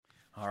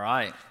All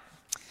right.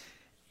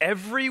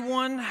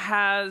 Everyone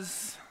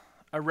has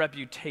a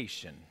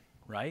reputation,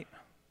 right?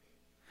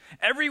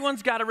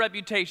 Everyone's got a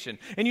reputation.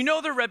 And you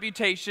know their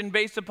reputation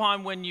based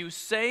upon when you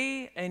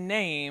say a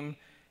name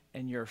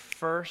and your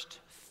first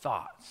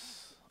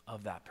thoughts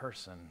of that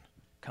person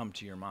come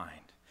to your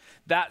mind.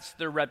 That's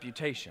their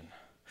reputation.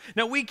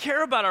 Now, we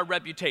care about our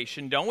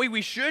reputation, don't we?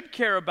 We should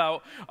care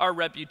about our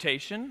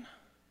reputation.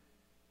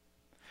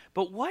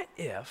 But what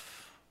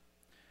if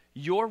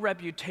your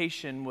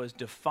reputation was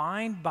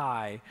defined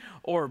by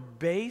or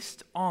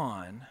based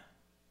on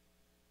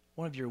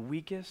one of your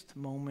weakest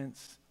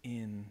moments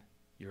in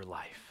your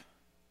life?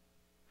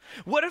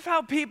 What if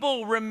how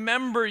people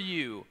remember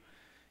you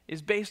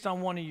is based on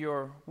one of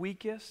your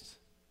weakest,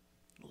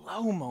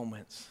 low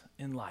moments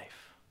in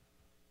life?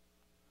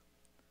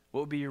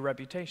 What would be your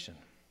reputation?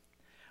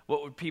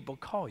 What would people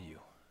call you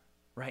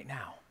right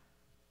now?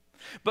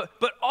 But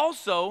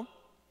also,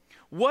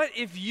 what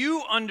if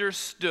you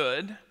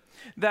understood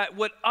that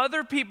what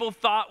other people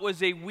thought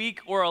was a weak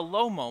or a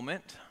low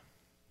moment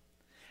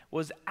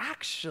was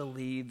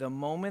actually the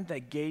moment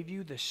that gave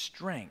you the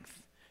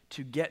strength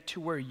to get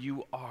to where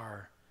you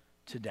are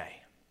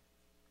today?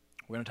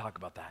 We're going to talk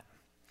about that.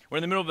 We're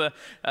in the middle of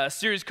a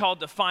series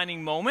called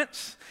Defining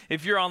Moments.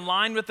 If you're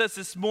online with us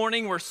this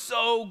morning, we're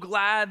so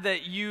glad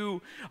that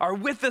you are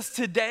with us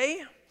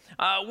today.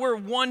 We're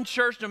one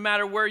church, no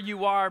matter where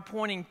you are,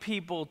 pointing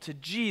people to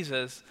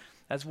Jesus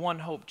as One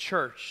Hope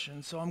Church.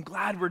 And so I'm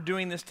glad we're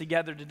doing this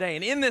together today.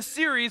 And in this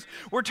series,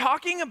 we're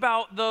talking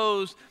about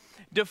those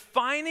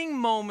defining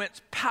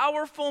moments,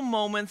 powerful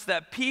moments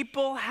that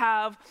people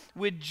have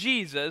with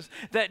Jesus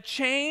that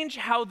change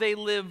how they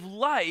live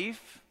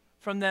life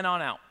from then on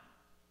out.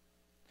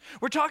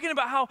 We're talking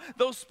about how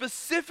those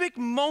specific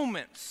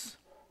moments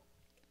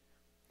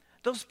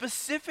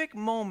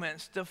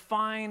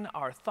define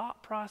our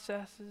thought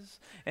processes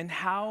and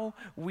how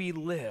we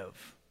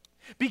live.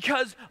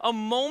 Because a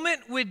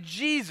moment with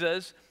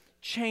Jesus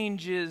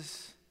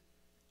changes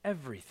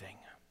everything.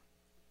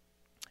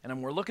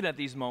 And we're looking at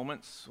these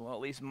moments, well, at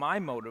least my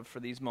motive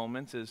for these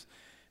moments is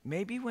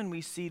maybe when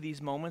we see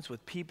these moments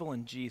with people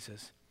in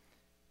Jesus,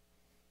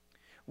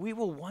 we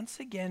will once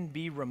again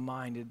be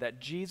reminded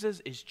that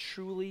Jesus is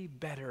truly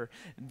better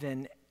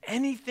than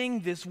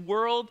anything this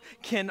world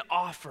can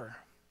offer.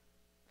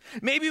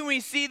 Maybe when we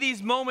see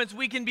these moments,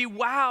 we can be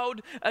wowed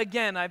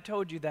again. I've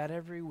told you that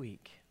every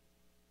week.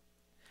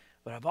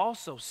 But I've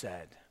also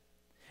said,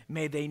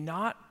 may they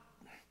not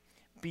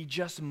be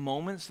just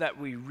moments that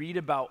we read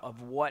about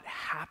of what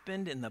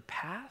happened in the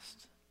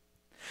past,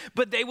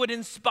 but they would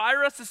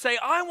inspire us to say,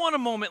 I want a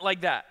moment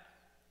like that.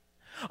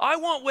 I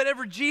want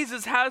whatever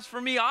Jesus has for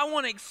me. I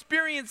want to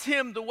experience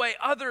him the way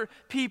other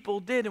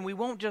people did. And we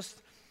won't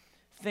just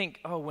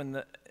think,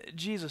 when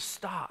Jesus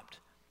stopped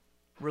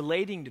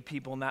relating to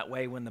people in that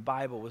way when the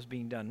Bible was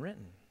being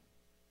written.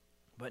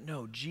 But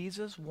no,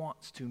 Jesus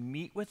wants to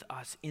meet with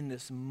us in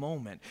this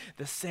moment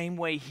the same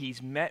way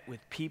he's met with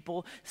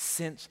people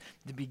since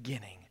the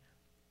beginning.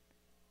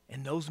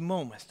 And those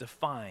moments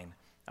define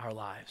our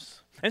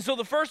lives. And so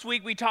the first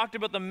week we talked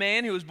about the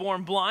man who was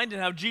born blind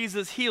and how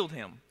Jesus healed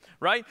him,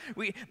 right?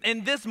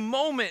 And this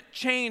moment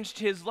changed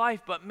his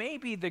life, but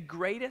maybe the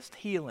greatest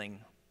healing,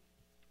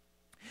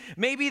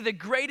 maybe the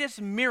greatest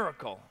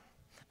miracle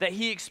that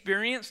he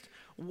experienced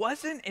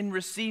wasn't in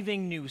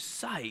receiving new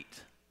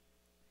sight.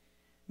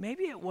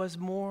 Maybe it was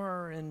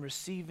more in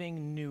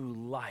receiving new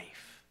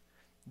life.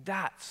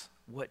 That's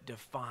what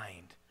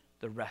defined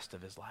the rest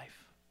of his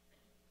life.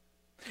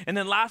 And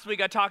then last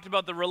week I talked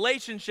about the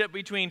relationship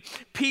between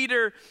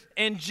Peter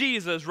and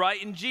Jesus,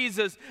 right? And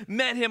Jesus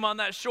met him on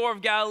that shore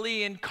of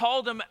Galilee and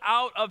called him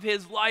out of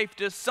his life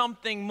to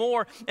something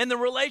more. And the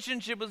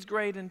relationship was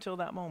great until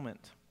that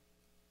moment,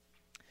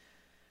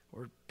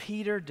 where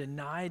Peter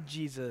denied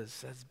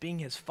Jesus as being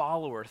his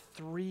follower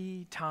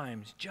 3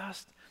 times,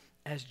 just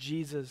as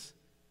Jesus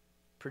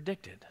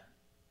predicted.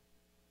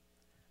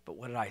 But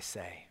what did I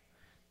say?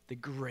 The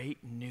great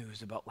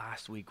news about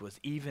last week was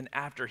even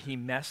after he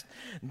messed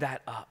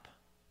that up,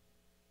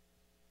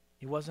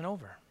 it wasn't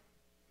over.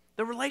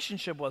 The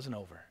relationship wasn't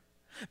over.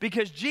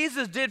 Because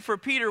Jesus did for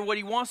Peter what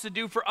he wants to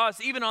do for us,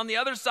 even on the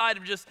other side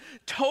of just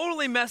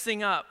totally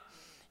messing up.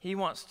 He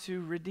wants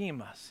to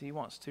redeem us. He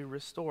wants to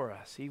restore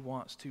us. He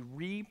wants to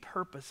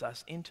repurpose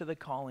us into the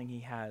calling he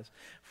has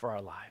for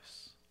our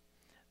lives.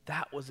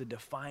 That was a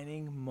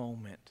defining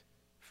moment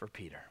for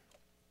Peter.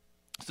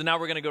 So now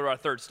we're going to go to our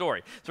third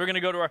story. So we're going to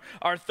go to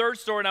our third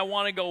story, and I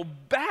want to go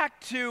back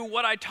to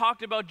what I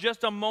talked about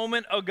just a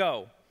moment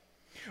ago.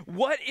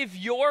 What if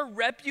your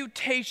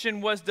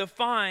reputation was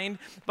defined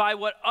by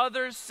what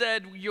others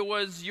said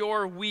was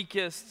your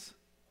weakest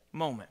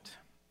moment?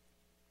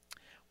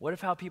 What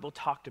if how people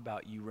talked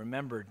about you,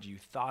 remembered you,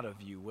 thought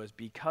of you was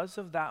because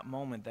of that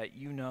moment that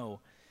you know,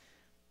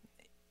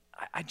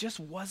 I just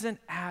wasn't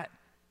at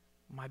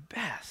my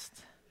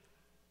best?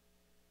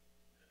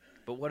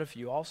 But what if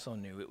you also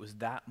knew it was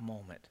that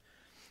moment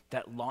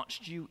that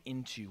launched you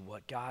into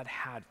what God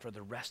had for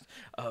the rest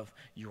of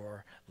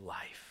your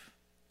life?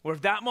 Or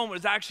if that moment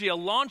was actually a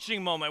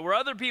launching moment, where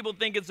other people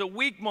think it's a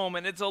weak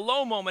moment, it's a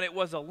low moment, it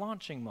was a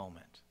launching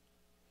moment.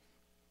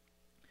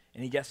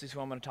 Any guesses who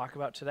I'm going to talk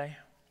about today?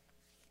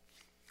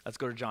 Let's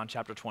go to John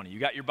chapter 20. You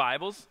got your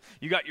Bibles,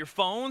 you got your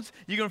phones,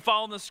 you can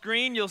follow on the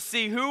screen, you'll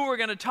see who we're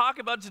going to talk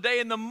about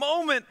today and the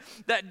moment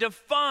that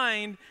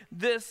defined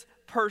this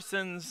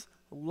person's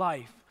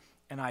life.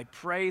 And I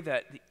pray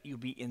that you'll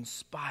be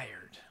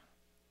inspired.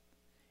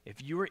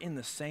 If you are in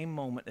the same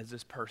moment as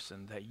this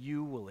person, that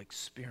you will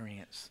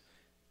experience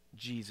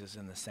Jesus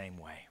in the same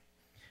way.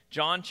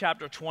 John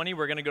chapter 20,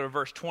 we're going to go to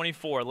verse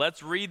 24.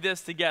 Let's read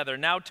this together.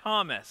 Now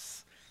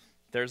Thomas,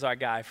 there's our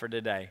guy for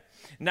today.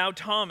 Now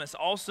Thomas,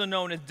 also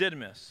known as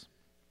Didymus,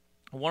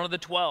 one of the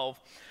 12,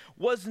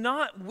 was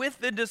not with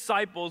the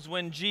disciples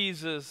when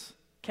Jesus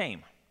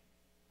came.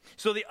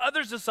 So the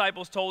other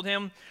disciples told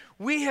him,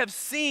 "We have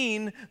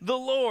seen the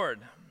Lord."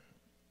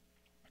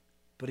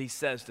 But he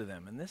says to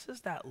them, and this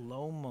is that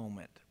low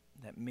moment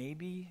that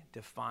maybe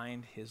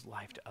defined his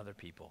life to other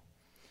people.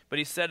 But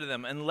he said to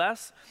them,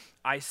 "Unless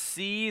I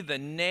see the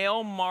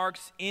nail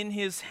marks in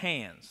his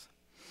hands,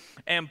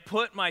 and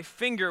put my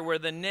finger where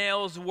the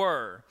nails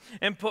were,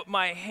 and put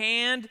my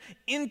hand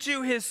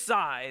into his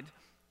side,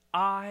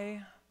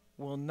 I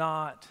will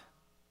not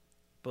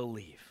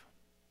believe."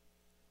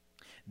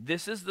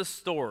 This is the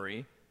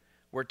story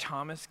where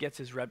Thomas gets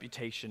his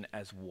reputation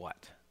as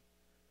what?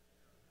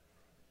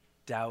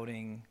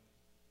 Doubting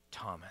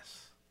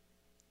Thomas.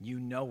 You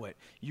know it.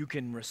 You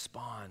can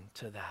respond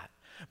to that.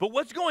 But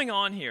what's going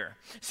on here?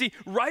 See,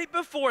 right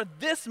before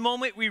this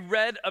moment we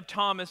read of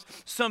Thomas,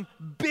 some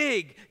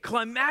big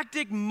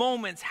climactic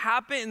moments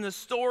happen in the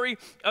story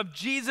of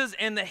Jesus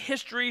and the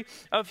history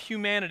of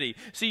humanity.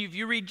 See, if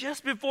you read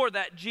just before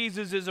that,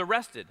 Jesus is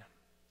arrested.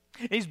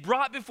 He's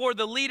brought before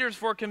the leaders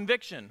for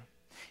conviction.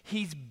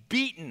 He's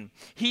beaten.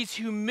 He's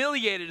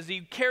humiliated as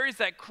he carries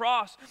that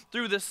cross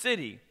through the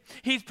city.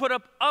 He's put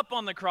up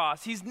on the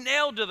cross. He's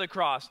nailed to the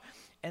cross.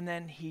 And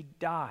then he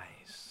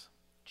dies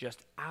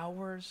just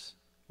hours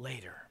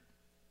later.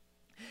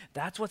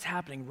 That's what's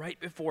happening right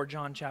before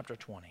John chapter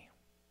 20.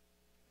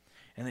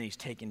 And then he's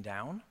taken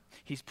down,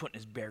 he's put in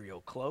his burial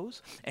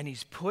clothes, and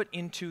he's put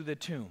into the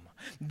tomb.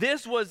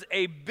 This was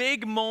a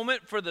big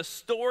moment for the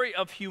story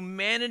of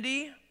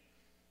humanity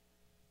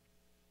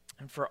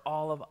and for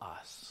all of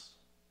us.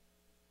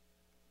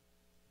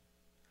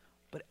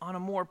 But on a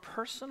more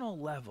personal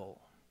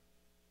level,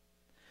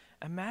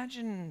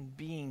 imagine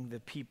being the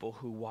people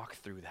who walked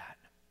through that,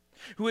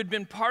 who had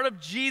been part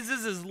of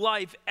Jesus'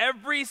 life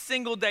every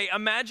single day.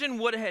 Imagine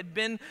what it had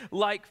been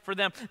like for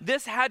them.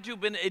 This had to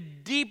have been a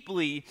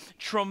deeply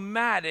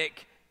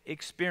traumatic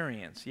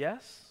experience,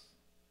 yes?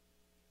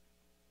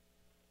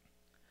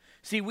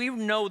 See, we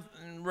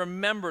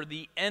remember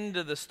the end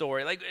of the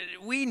story. Like,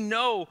 we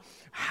know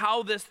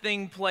how this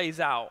thing plays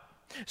out.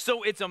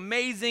 So it's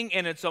amazing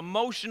and it's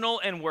emotional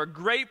and we're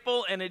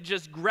grateful and it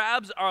just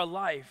grabs our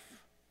life.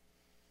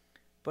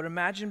 But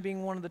imagine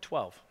being one of the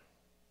 12.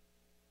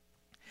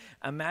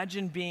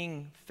 Imagine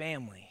being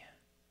family,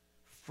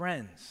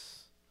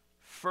 friends,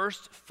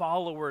 first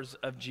followers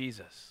of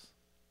Jesus.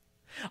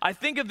 I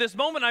think of this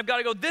moment, I've got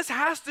to go, this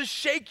has to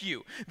shake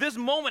you. This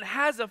moment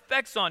has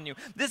effects on you.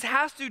 This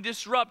has to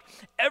disrupt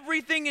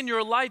everything in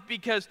your life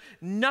because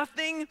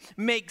nothing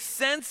makes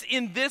sense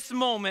in this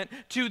moment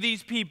to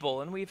these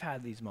people. And we've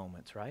had these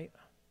moments, right?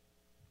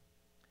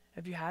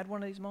 Have you had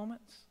one of these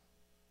moments?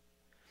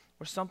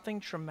 Where something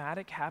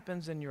traumatic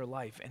happens in your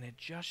life and it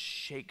just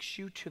shakes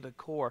you to the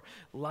core.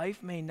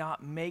 Life may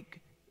not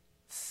make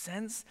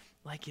sense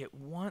like it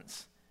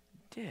once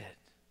did.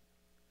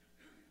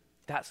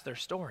 That's their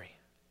story.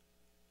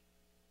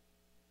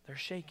 They're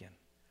shaken.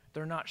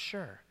 They're not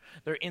sure.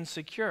 They're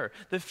insecure.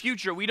 The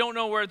future, we don't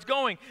know where it's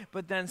going,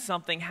 but then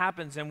something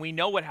happens and we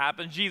know what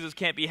happens. Jesus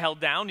can't be held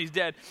down. He's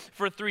dead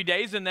for 3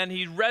 days and then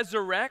he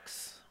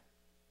resurrects.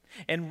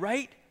 And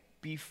right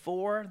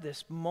before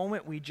this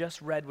moment we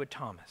just read with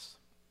Thomas,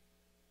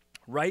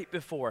 right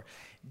before,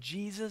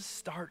 Jesus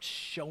starts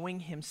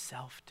showing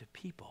himself to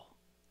people.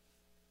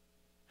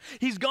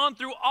 He's gone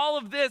through all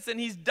of this and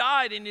he's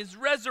died in his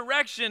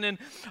resurrection and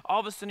all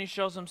of a sudden he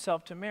shows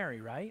himself to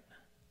Mary, right?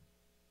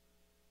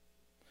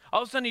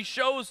 All of a sudden he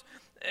shows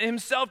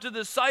himself to the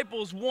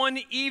disciples one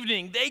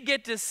evening. They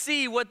get to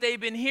see what they've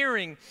been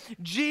hearing.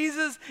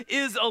 Jesus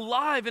is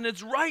alive and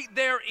it's right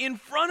there in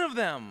front of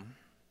them.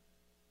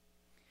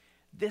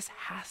 This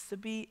has to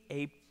be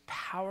a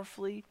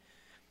powerfully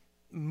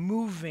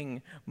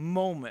moving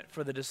moment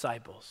for the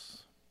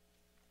disciples.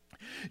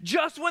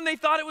 Just when they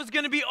thought it was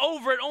going to be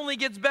over, it only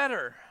gets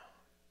better.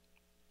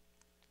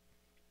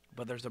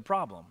 But there's a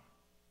problem.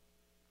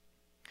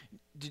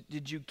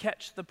 Did you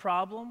catch the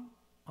problem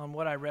on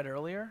what I read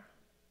earlier?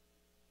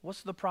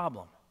 What's the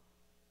problem?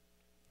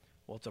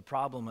 Well, it's a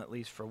problem at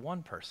least for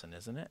one person,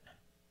 isn't it?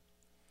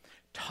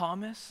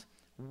 Thomas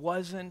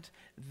wasn't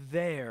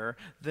there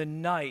the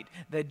night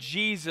that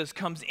Jesus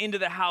comes into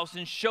the house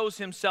and shows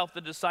himself to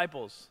the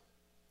disciples.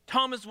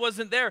 Thomas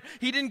wasn't there.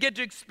 He didn't get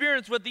to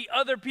experience what the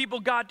other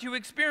people got to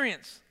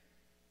experience.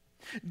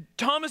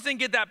 Thomas didn't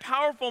get that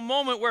powerful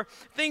moment where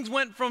things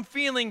went from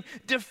feeling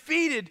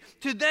defeated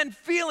to then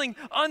feeling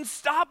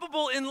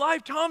unstoppable in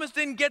life. Thomas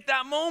didn't get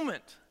that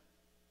moment.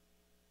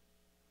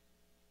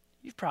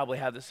 You've probably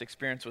had this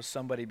experience with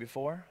somebody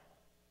before.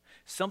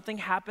 Something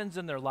happens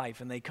in their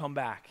life and they come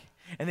back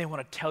and they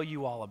want to tell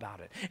you all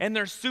about it. And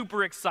they're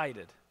super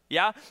excited.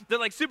 Yeah? They're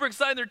like super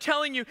excited. They're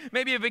telling you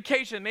maybe a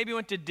vacation, maybe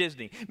went to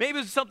Disney.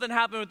 Maybe something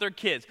happened with their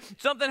kids.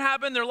 Something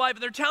happened in their life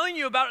and they're telling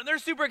you about it and they're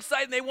super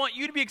excited and they want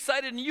you to be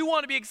excited and you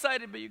want to be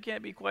excited, but you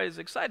can't be quite as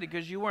excited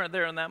because you weren't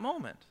there in that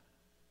moment.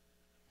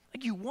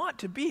 Like you want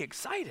to be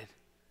excited.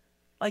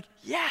 Like,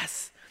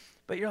 yes,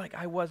 but you're like,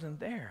 I wasn't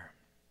there.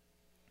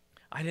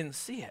 I didn't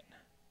see it.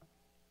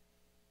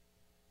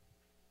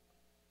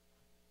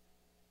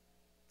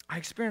 I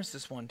experienced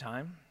this one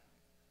time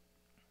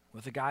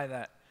with a guy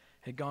that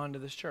had gone to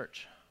this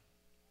church.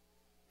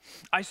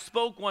 I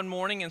spoke one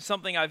morning, and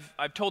something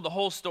I've told the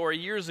whole story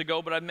years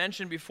ago, but I've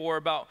mentioned before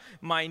about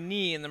my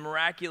knee and the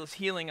miraculous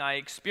healing I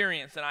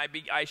experienced, and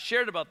I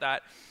shared about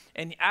that.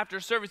 And after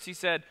service, he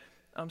said,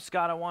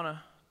 Scott, I want to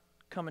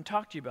come and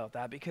talk to you about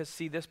that because,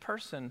 see, this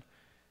person,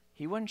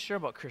 he wasn't sure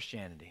about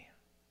Christianity.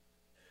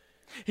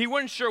 He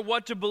wasn't sure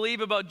what to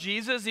believe about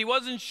Jesus. He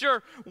wasn't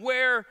sure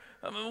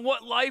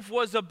what life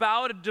was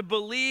about, to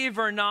believe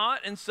or not.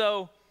 And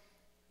so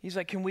he's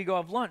like, can we go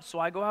have lunch? So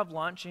I go have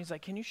lunch, and he's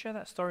like, can you share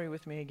that story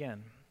with me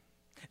again?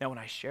 Now, when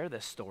I share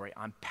this story,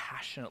 I'm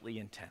passionately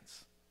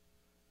intense.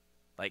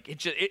 Like,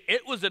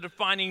 it was a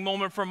defining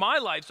moment for my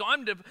life, so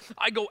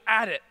I go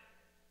at it.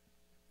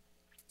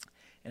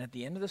 And at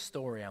the end of the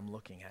story, I'm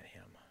looking at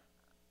him,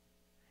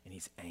 and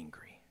he's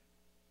angry.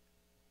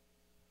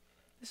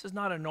 This is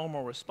not a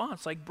normal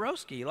response. Like,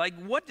 broski, like,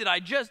 what did I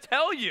just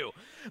tell you?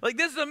 Like,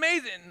 this is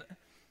amazing.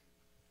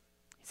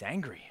 He's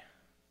angry.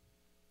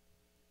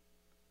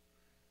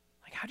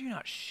 Like, how do you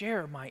not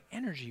share my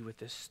energy with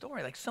this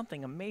story? Like,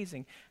 something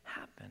amazing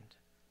happened.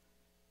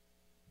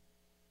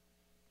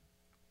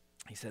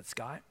 He said,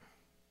 Scott,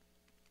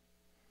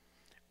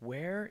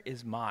 where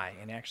is my,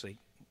 and actually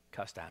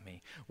cussed at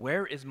me,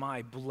 where is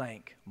my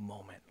blank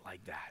moment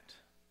like that?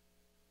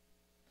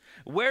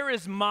 Where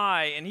is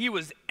my, and he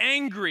was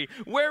angry,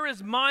 where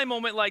is my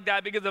moment like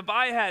that? Because if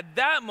I had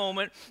that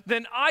moment,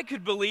 then I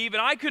could believe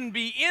and I couldn't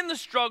be in the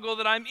struggle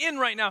that I'm in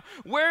right now.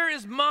 Where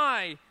is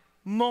my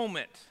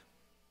moment?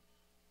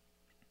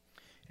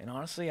 And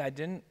honestly, I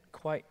didn't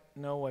quite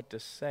know what to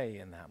say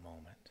in that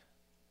moment.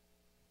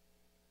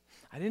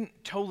 I didn't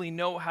totally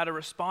know how to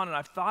respond, and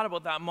I've thought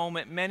about that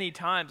moment many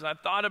times, and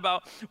I've thought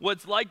about what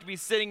it's like to be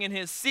sitting in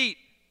his seat.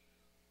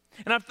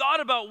 And I've thought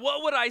about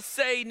what would I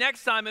say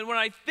next time. And when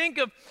I think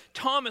of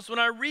Thomas, when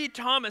I read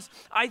Thomas,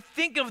 I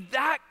think of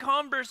that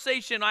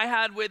conversation I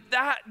had with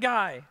that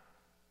guy.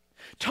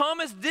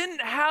 Thomas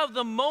didn't have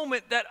the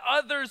moment that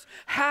others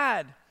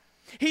had.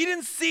 He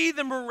didn't see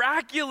the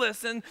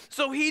miraculous, and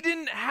so he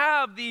didn't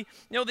have the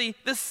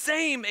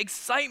same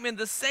excitement,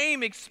 the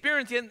same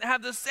experience. He didn't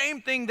have the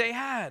same thing they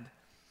had.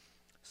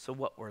 So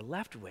what we're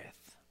left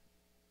with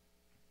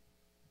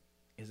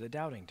is a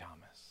doubting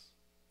Thomas.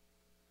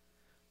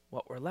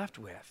 What we're left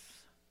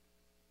with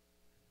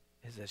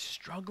is a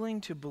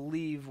struggling to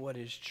believe what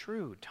is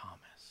true,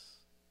 Thomas.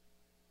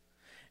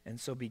 And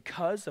so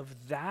because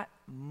of that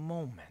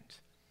moment,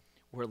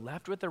 we're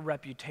left with a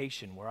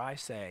reputation where I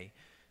say,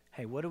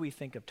 hey, what do we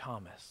think of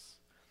Thomas?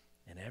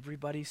 And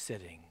everybody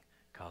sitting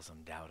calls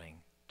him Doubting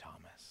Thomas.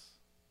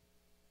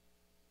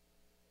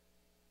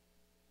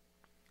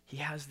 He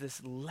has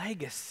this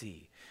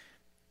legacy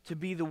to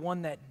be the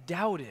one that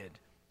doubted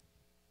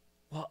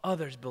while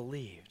others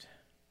believed.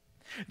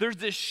 There's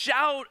this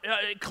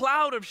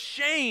cloud of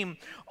shame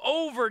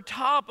over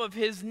top of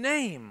his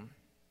name.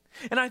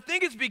 And I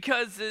think it's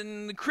because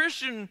in the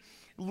Christian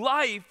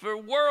life or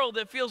world,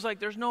 it feels like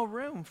there's no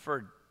room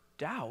for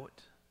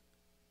doubt.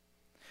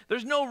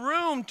 There's no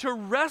room to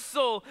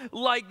wrestle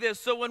like this.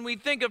 So when we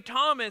think of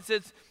Thomas,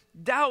 it's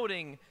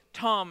Doubting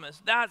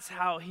Thomas. That's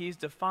how he's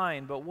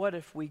defined. But what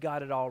if we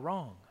got it all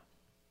wrong?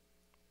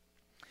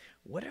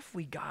 What if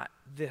we got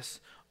this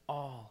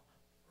all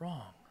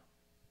wrong?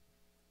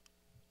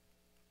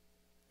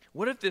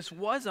 What if this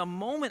was a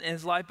moment in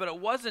his life, but it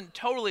wasn't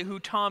totally who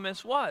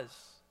Thomas was?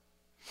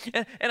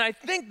 And I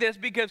think this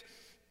because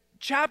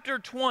chapter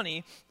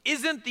 20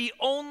 isn't the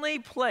only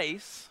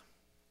place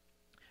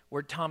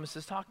where Thomas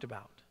is talked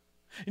about.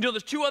 You know,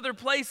 there's two other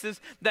places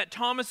that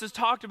Thomas is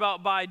talked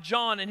about by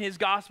John in his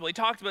gospel. He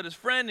talks about his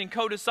friend and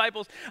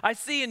co-disciples. I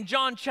see in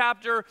John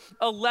chapter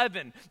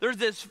 11, there's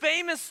this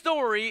famous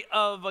story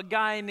of a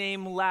guy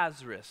named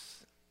Lazarus.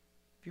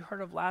 Have you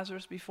heard of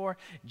Lazarus before?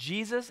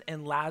 Jesus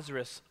and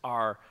Lazarus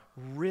are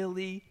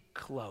really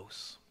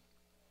close.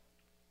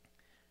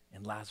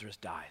 And Lazarus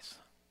dies.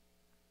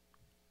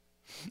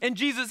 And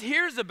Jesus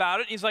hears about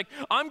it. And he's like,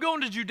 I'm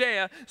going to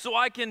Judea so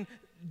I can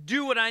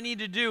do what I need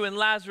to do in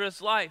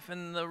Lazarus' life.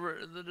 And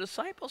the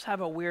disciples have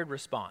a weird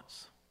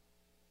response.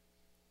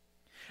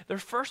 Their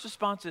first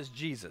response is,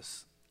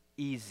 Jesus,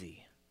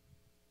 easy.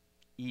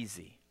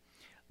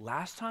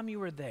 Last time you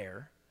were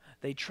there,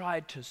 they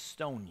tried to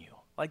stone you.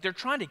 Like they're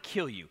trying to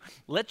kill you.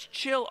 Let's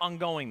chill on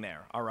going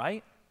there, all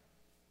right?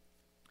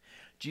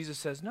 Jesus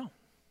says, no.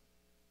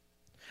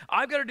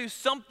 I've got to do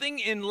something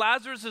in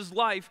Lazarus'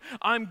 life.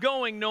 I'm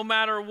going no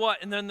matter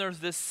what. And then there's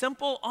this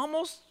simple,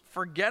 almost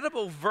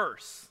forgettable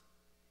verse.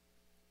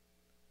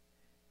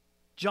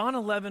 John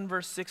 11,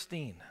 verse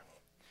 16.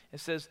 It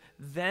says,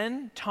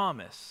 then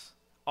Thomas,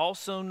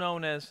 also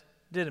known as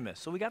Didymus.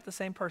 So we got the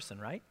same person,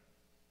 right?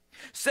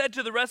 Said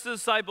to the rest of the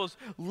disciples,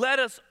 let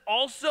us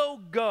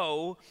also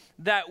go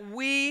that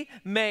we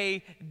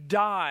may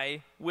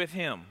die with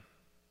him.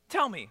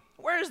 Tell me,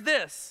 where is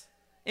this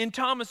in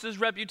Thomas's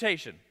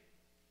reputation?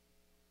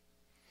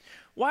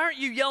 Why aren't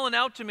you yelling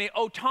out to me,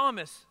 oh,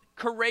 Thomas,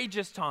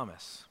 courageous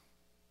Thomas?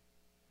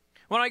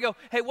 When I go,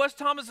 hey, what's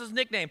Thomas's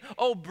nickname?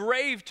 Oh,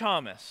 brave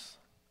Thomas.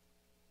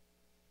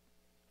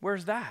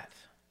 Where's that?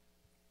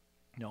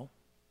 No,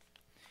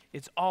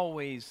 it's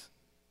always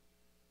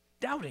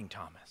doubting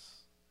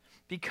Thomas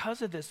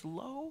because of this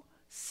low,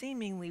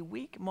 seemingly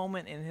weak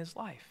moment in his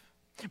life.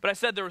 But I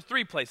said there were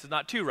 3 places,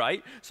 not 2,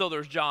 right? So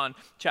there's John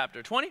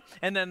chapter 20,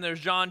 and then there's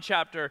John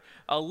chapter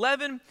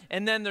 11,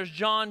 and then there's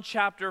John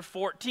chapter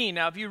 14.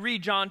 Now, if you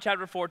read John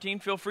chapter 14,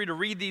 feel free to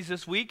read these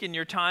this week in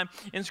your time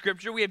in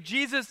Scripture. We have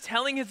Jesus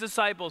telling his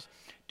disciples,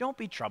 don't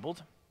be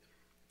troubled.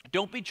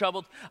 Don't be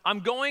troubled.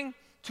 I'm going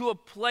to a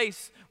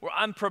place where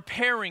I'm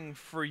preparing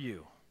for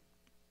you.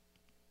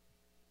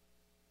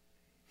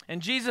 And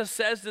Jesus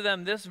says to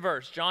them this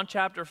verse, John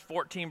chapter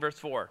 14, verse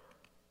 4.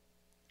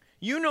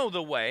 You know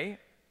the way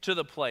to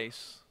the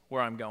place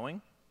where I'm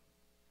going.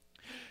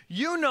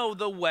 You know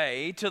the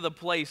way to the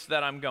place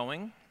that I'm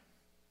going.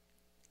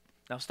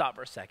 Now stop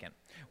for a second.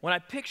 When I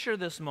picture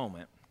this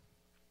moment,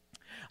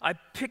 I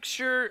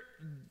picture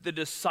the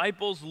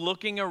disciples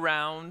looking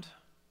around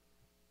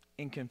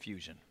in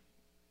confusion.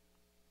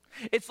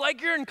 It's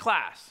like you're in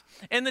class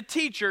and the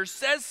teacher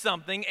says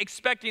something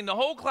expecting the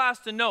whole class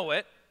to know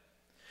it,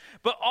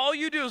 but all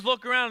you do is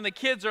look around and the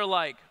kids are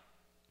like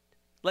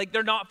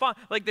they're not fine.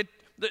 Like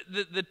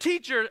the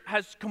teacher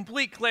has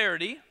complete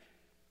clarity,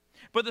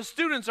 but the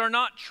students are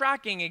not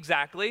tracking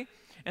exactly,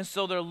 and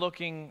so they're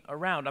looking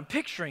around. I'm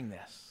picturing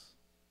this.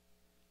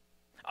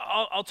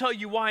 I'll tell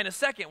you why in a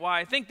second, why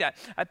I think that.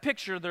 I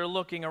picture they're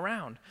looking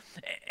around.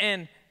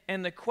 And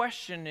the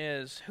question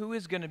is, who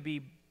is going to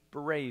be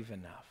brave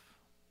enough?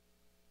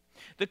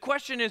 The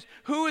question is,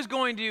 who is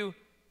going to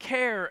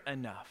care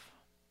enough?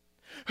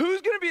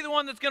 Who's going to be the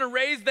one that's going to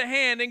raise the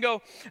hand and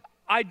go,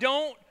 I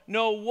don't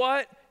know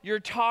what you're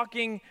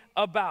talking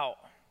about?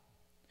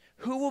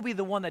 Who will be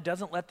the one that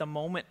doesn't let the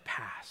moment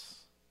pass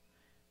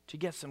to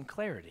get some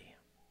clarity?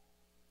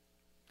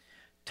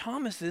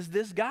 Thomas is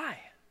this guy.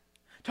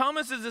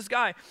 Thomas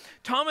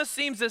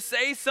seems to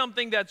say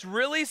something that's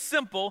really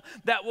simple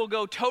that will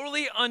go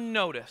totally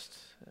unnoticed.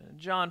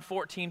 John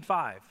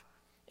 14:5.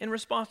 In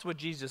response to what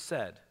Jesus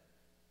said,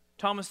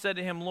 Thomas said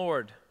to him,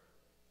 Lord,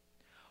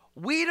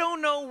 we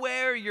don't know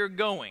where you're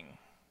going,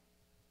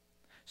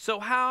 so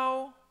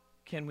how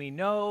can we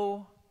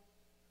know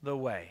the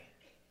way?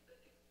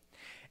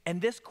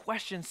 And this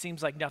question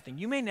seems like nothing.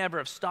 You may never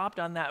have stopped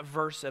on that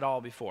verse at all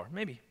before.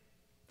 Maybe.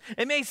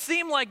 It may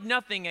seem like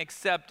nothing,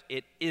 except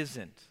it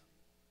isn't.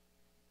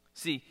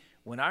 See,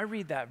 when I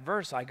read that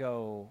verse, I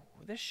go,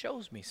 well, this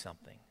shows me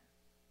something.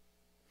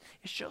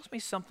 It shows me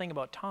something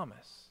about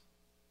Thomas.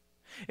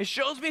 It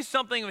shows me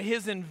something of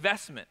his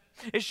investment.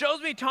 It shows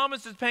me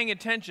Thomas is paying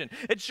attention.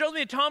 It shows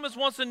me Thomas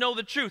wants to know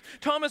the truth.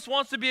 Thomas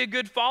wants to be a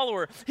good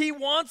follower. He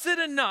wants it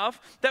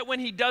enough that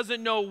when he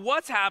doesn't know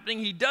what's happening,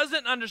 he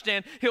doesn't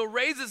understand, he'll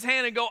raise his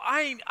hand and go,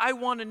 I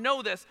want to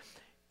know this.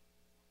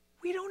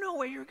 We don't know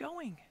where you're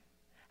going.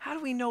 How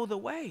do we know the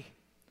way?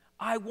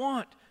 I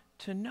want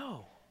to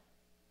know.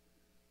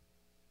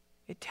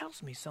 It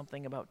tells me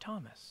something about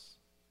Thomas.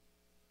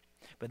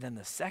 But then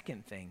the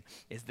second thing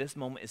is this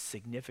moment is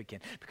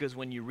significant because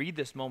when you read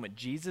this moment,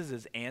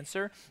 Jesus'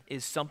 answer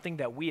is something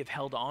that we have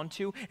held on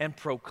to and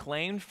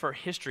proclaimed for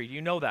history. Do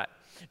you know that?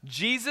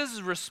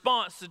 Jesus'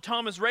 response to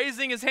Thomas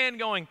raising his hand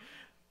going,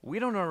 we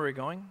don't know where we're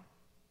going.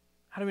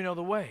 How do we know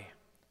the way?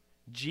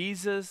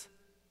 Jesus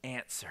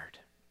answered,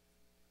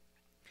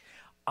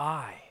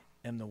 I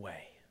am the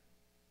way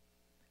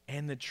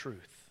and the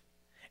truth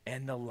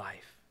and the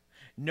life.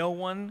 No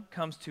one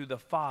comes to the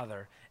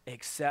Father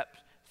except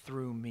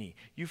through me.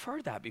 You've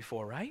heard that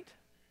before, right?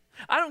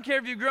 I don't care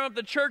if you've grown up in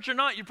the church or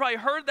not, you probably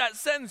heard that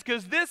sentence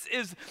because this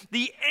is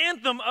the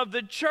anthem of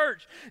the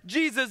church.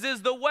 Jesus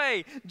is the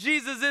way.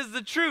 Jesus is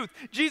the truth.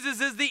 Jesus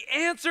is the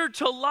answer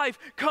to life,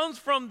 comes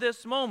from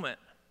this moment.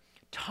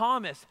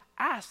 Thomas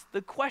asked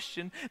the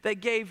question that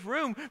gave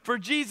room for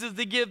Jesus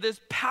to give this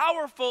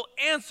powerful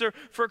answer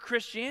for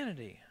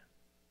Christianity.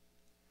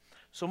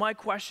 So my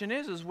question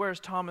is where's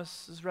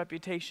Thomas's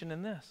reputation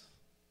in this?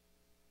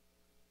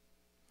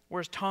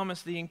 Where's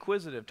Thomas the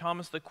inquisitive?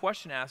 Thomas the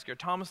question asker?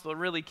 Thomas that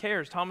really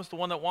cares? Thomas the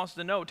one that wants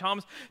to know?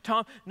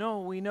 No,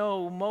 we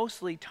know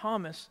mostly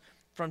Thomas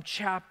from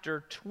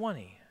chapter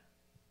 20,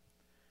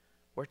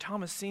 where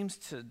Thomas seems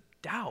to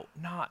doubt,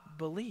 not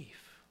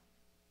believe.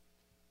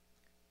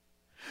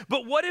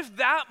 But what if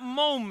that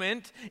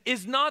moment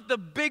is not the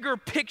bigger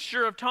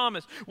picture of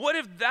Thomas? What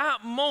if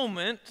that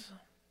moment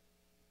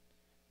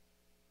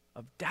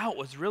of doubt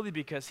was really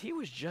because he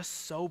was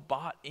just so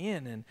bought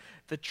in and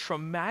the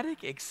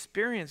traumatic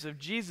experience of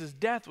Jesus'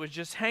 death was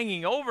just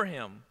hanging over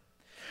him?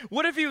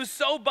 What if he was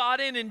so bought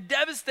in and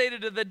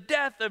devastated at the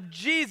death of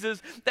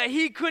Jesus that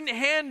he couldn't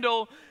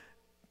handle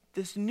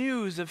this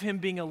news of him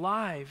being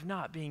alive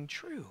not being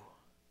true?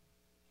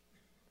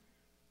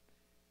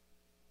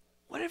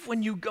 What if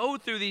when you go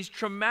through these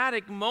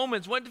traumatic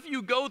moments, what if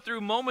you go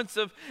through moments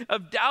of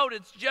doubt,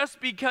 it's just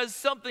because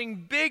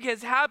something big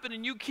has happened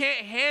and you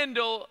can't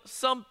handle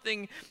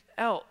something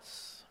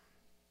else?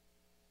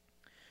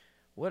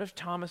 What if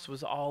Thomas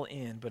was all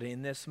in, but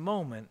in this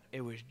moment,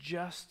 it was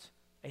just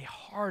a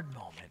hard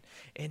moment,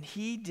 and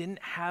he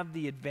didn't have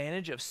the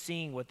advantage of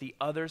seeing what the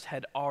others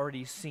had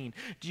already seen?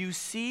 Do you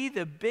see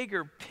the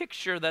bigger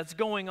picture that's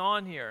going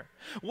on here?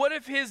 What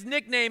if his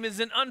nickname is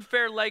an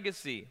unfair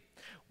legacy?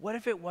 What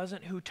if it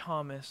wasn't who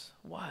Thomas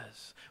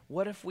was?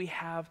 What if we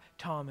have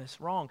Thomas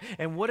wrong?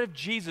 And what if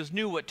Jesus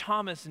knew what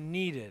Thomas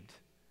needed?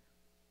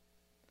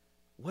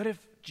 What if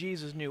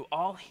Jesus knew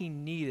all he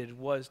needed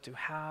was to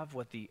have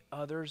what the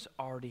others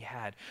already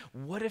had?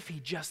 What if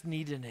he just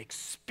needed an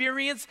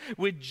experience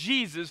with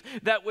Jesus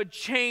that would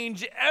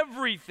change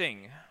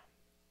everything?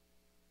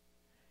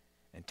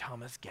 And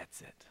Thomas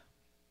gets it.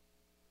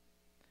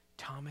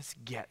 Thomas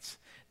gets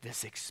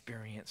this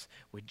experience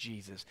with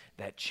Jesus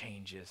that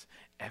changes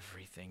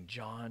everything.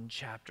 John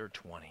chapter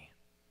 20,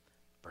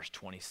 verse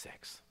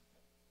 26.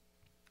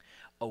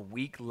 A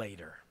week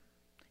later,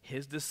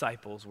 his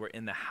disciples were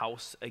in the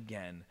house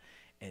again,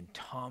 and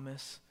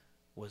Thomas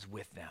was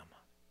with them.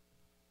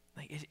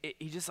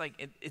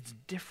 It's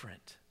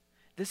different.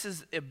 This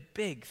is a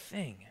big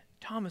thing.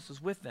 Thomas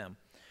was with them.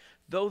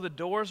 Though the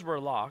doors were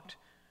locked,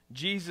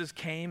 Jesus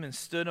came and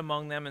stood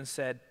among them and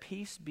said,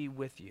 "Peace be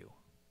with you."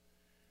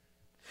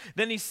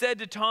 Then he said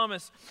to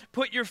Thomas,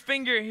 "Put your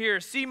finger here,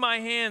 see my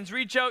hands,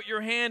 reach out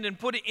your hand and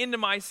put it into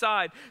my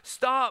side.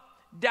 Stop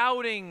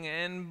doubting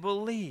and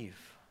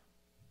believe."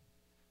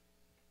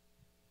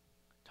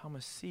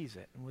 Thomas sees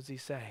it, and what does he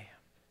say?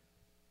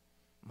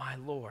 "My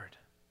Lord,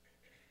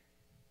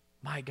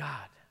 my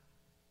God."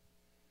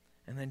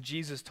 And then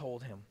Jesus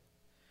told him,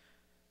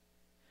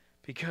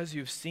 "Because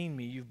you've seen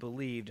me, you've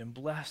believed, and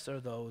blessed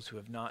are those who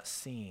have not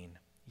seen,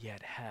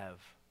 yet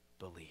have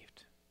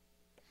believed."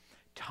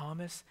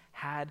 Thomas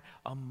had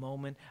a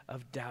moment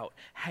of doubt.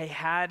 He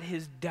had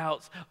his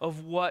doubts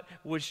of what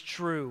was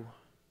true.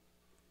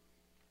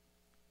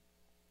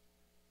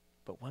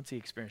 But once he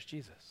experienced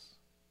Jesus,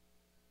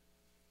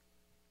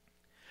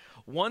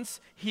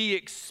 once he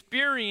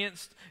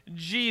experienced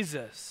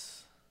Jesus,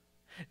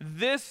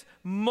 this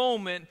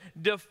moment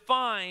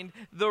defined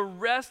the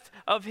rest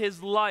of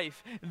his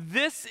life.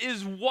 This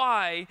is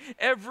why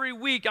every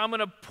week I'm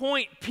going to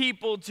point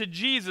people to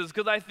Jesus,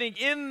 because I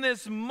think in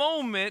this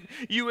moment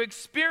you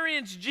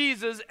experience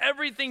Jesus,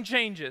 everything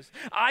changes.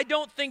 I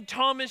don't think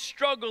Thomas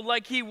struggled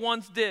like he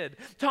once did.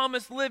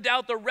 Thomas lived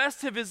out the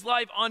rest of his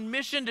life on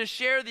mission to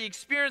share the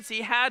experience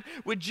he had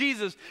with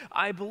Jesus.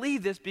 I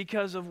believe this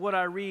because of what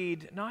I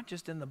read, not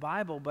just in the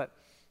Bible, but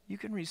you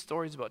can read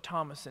stories about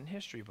Thomas in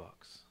history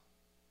books.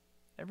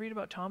 Ever read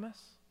about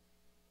Thomas?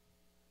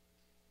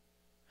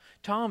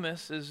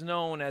 Thomas is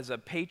known as a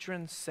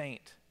patron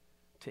saint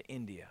to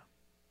India.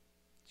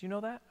 Do you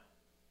know that?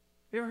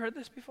 Have you ever heard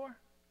this before?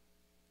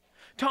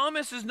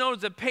 Thomas is known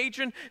as a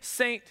patron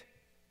saint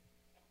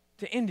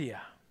to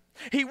India.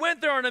 He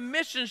went there on a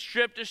mission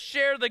trip to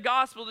share the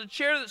gospel, to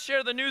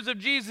share the news of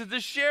Jesus,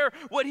 to share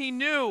what he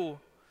knew.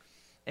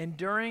 And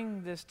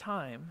during this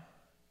time,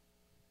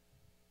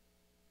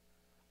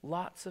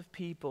 lots of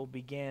people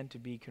began to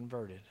be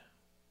converted.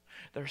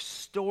 There's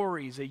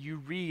stories that you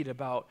read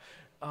about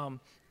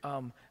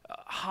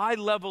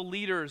high-level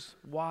leaders'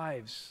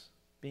 wives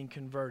being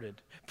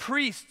converted,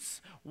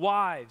 priests'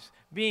 wives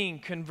being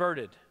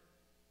converted.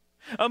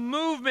 A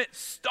movement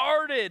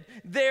started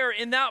there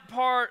in that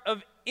part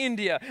of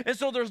India. And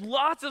so there's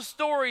lots of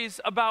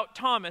stories about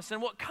Thomas.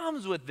 And what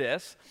comes with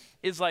this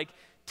is like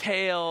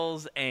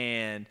tales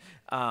and,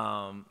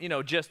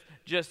 just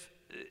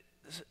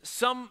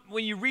some,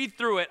 when you read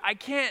through it, I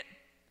can't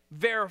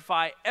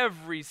verify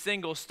every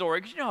single story,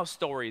 because you know how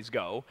stories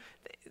go.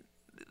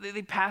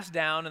 They pass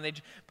down,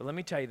 but let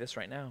me tell you this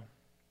right now.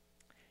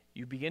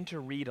 You begin to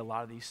read a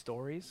lot of these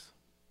stories,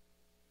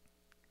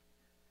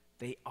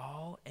 they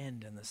all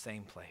end in the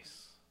same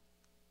place.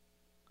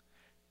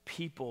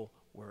 People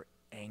were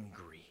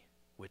angry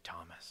with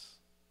Thomas.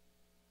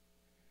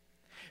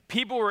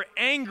 People were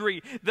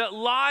angry that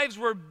lives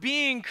were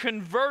being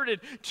converted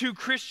to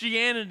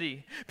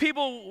Christianity.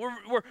 People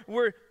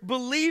were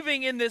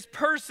believing in this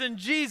person,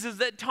 Jesus,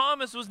 that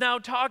Thomas was now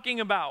talking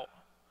about.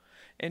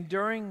 And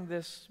during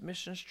this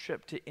missions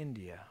trip to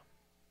India,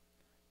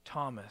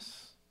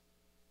 Thomas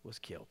was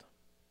killed.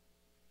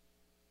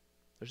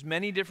 There's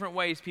many different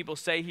ways people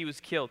say he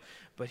was killed,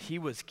 but he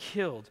was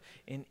killed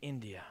in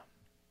India.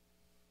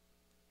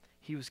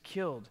 He was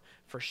killed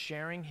for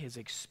sharing his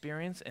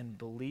experience and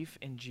belief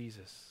in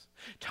Jesus.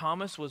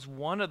 Thomas was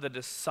one of the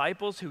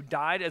disciples who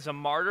died as a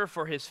martyr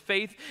for his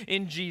faith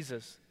in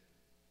Jesus.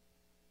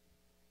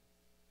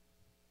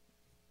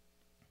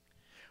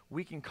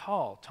 We can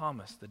call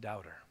Thomas the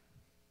doubter.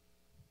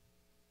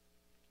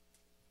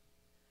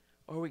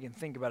 Or we can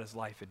think about his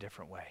life a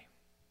different way.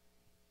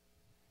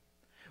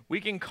 We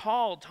can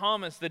call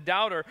Thomas the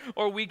doubter,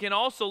 or we can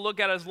also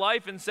look at his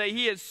life and say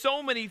he has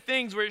so many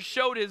things where it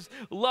showed his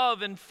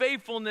love and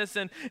faithfulness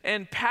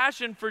and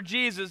passion for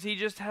Jesus. He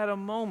just had a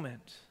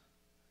moment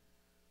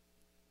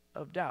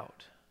of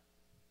doubt.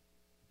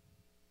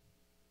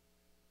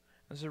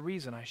 There's a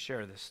reason I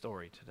share this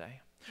story today.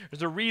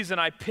 There's a reason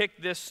I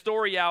picked this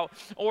story out,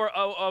 or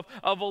of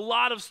a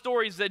lot of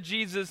stories that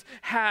Jesus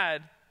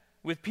had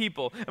with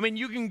people. I mean,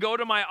 you can go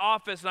to my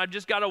office and I've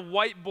just got a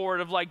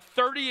whiteboard of like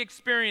 30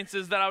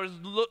 experiences that I was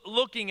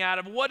looking at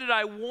of what did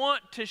I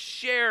want to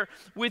share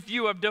with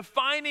you, of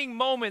defining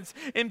moments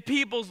in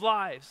people's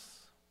lives.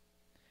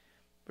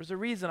 There's a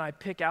reason I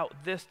pick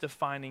out this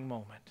defining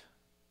moment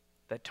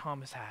that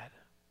Thomas had.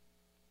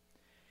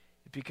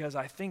 Because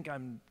I think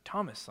I'm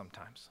Thomas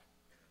sometimes.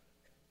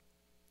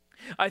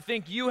 I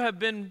think you have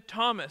been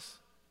Thomas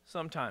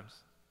sometimes.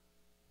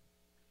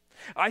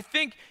 I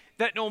think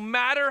that no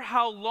matter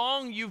how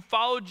long you've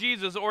followed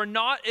Jesus or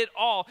not at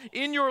all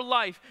in your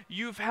life,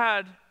 you've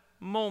had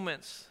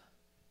moments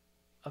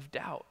of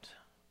doubt,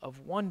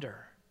 of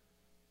wonder.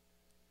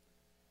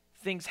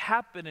 Things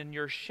happen and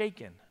you're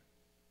shaken.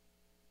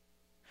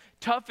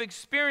 Tough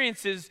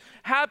experiences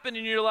happen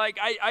and you're like,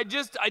 I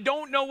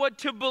don't know what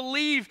to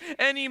believe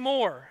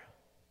anymore.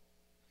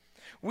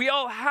 We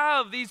all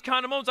have these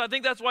kind of moments. I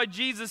think that's why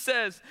Jesus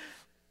says,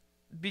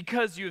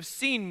 because you have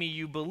seen me,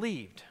 you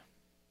believed.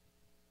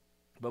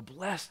 But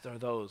blessed are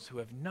those who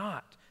have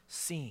not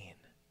seen,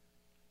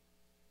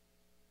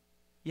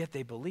 yet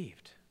they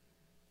believed.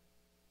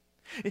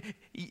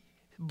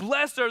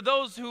 Blessed are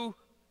those who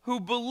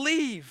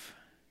believe,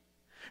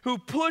 who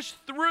push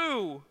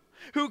through,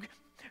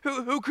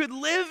 who could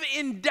live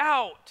in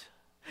doubt,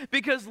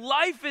 because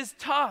life is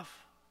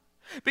tough,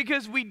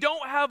 because we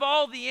don't have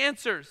all the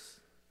answers,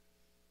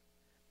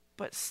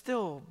 but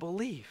still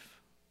believe.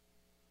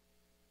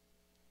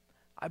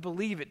 I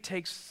believe it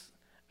takes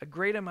a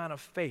great amount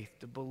of faith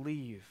to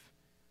believe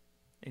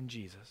in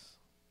Jesus.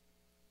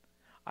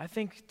 I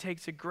think it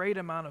takes a great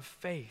amount of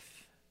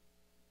faith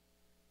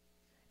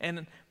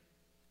and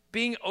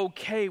being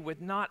okay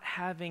with not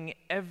having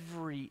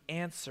every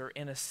answer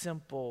in a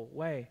simple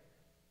way.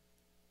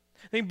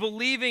 I think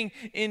believing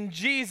in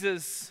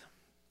Jesus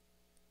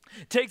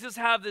takes us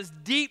to have this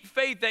deep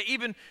faith that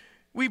even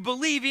we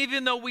believe,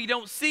 even though we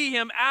don't see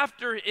him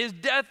after his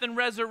death and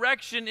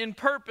resurrection in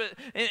person,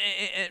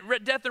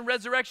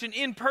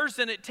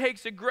 it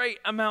takes a great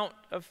amount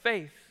of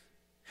faith.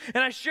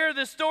 And I share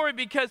this story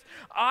because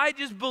I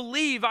just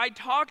believe, I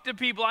talk to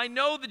people, I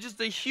know that just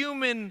a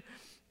human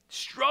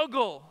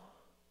struggle,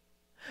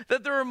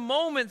 that there are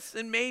moments,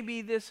 and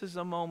maybe this is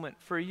a moment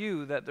for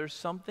you, that there's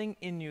something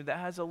in you that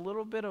has a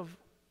little bit of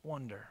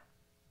wonder.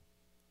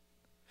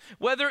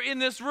 Whether in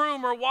this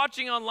room or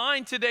watching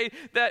online today,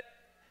 that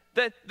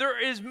there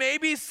is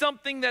maybe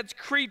something that's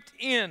creeped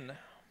in.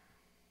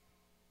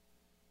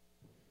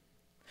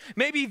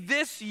 Maybe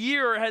this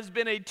year has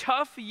been a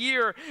tough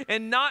year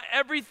and not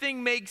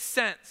everything makes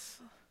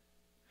sense.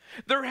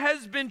 There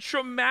has been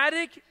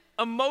traumatic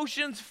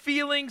emotions,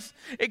 feelings,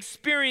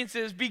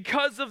 experiences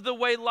because of the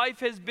way life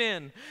has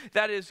been.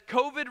 That is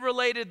COVID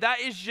related,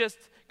 that is just,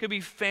 could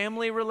be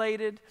family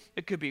related,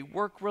 it could be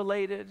work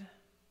related,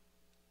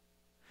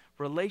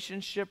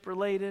 relationship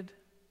related.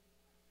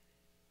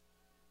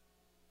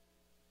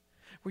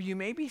 Where you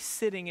may be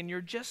sitting and you're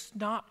just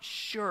not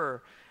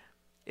sure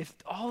if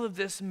all of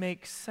this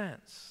makes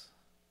sense.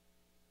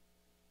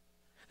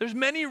 There's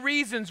many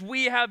reasons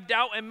we have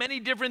doubt and many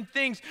different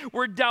things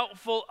we're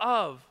doubtful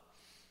of.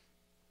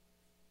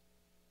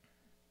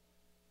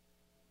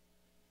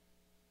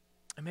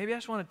 And maybe I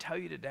just want to tell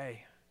you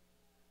today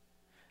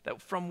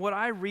that from what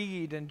I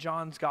read in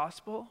John's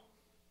gospel,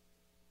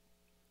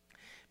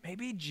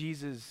 maybe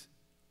Jesus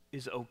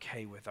is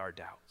okay with our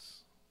doubts.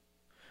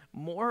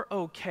 More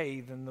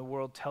okay than the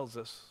world tells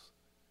us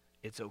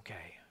it's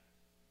okay.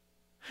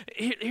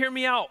 Hear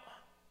me out.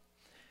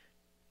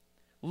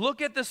 Look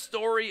at the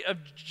story of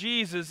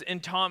Jesus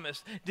and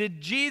Thomas.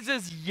 Did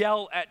Jesus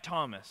yell at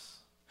Thomas?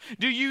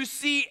 Do you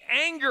see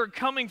anger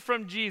coming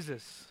from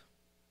Jesus?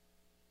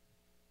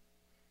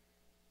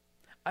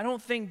 I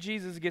don't think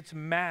Jesus gets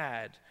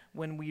mad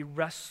when we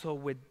wrestle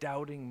with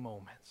doubting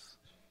moments.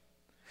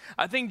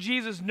 I think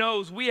Jesus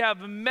knows we have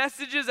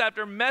messages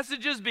after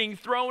messages being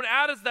thrown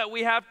at us that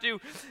we have to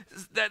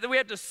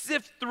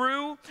sift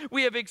through.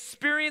 We have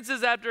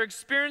experiences after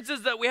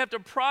experiences that we have to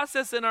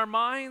process in our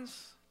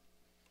minds.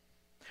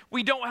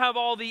 We don't have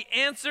all the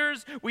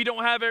answers. We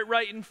don't have it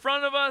right in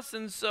front of us,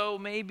 and so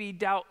maybe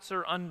doubts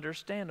are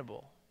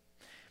understandable.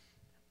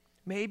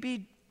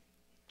 Maybe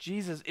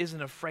Jesus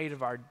isn't afraid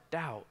of our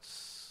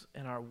doubts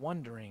and our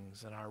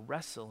wonderings and our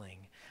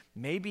wrestling.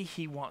 Maybe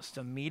he wants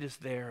to meet us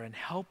there and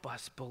help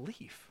us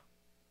believe.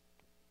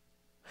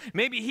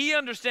 Maybe he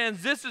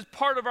understands this is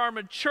part of our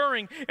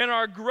maturing and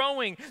our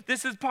growing.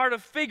 This is part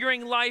of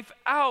figuring life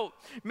out.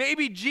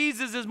 Maybe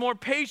Jesus is more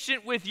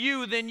patient with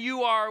you than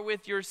you are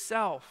with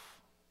yourself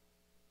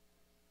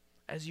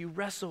as you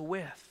wrestle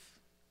with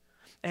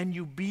and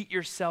you beat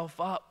yourself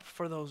up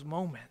for those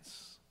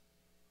moments.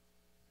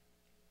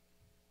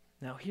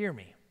 Now hear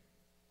me.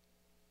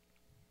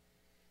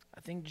 I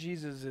think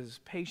Jesus is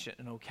patient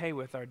and okay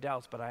with our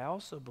doubts, but I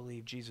also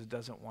believe Jesus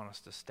doesn't want us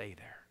to stay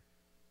there.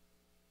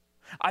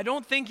 I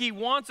don't think he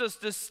wants us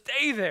to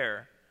stay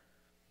there.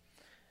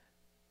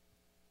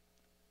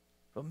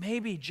 But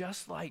maybe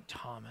just like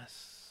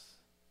Thomas,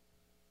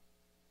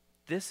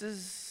 this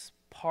is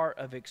part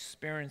of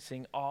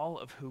experiencing all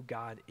of who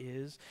God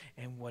is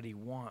and what he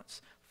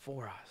wants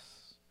for us.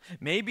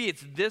 Maybe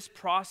it's this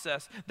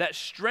process that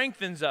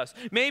strengthens us.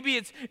 Maybe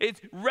it's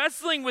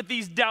wrestling with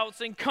these doubts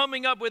and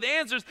coming up with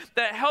answers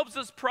that helps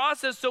us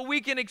process so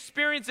we can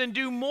experience and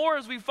do more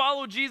as we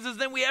follow Jesus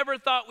than we ever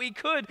thought we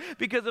could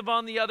because of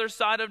on the other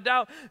side of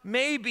doubt.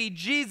 Maybe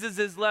Jesus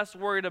is less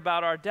worried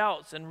about our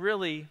doubts, and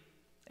really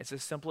it's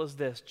as simple as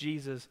this.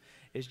 Jesus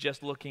is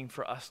just looking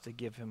for us to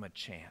give him a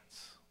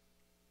chance.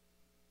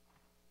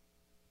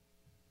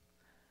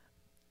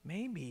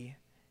 Maybe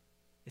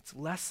it's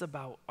less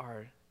about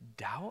our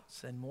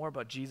doubts and more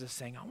about Jesus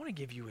saying, I want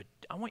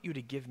you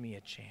to give me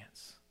a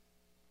chance.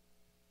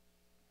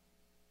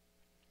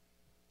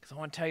 Because I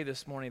want to tell you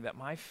this morning that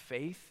my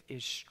faith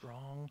is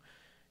strong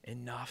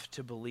enough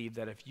to believe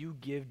that if you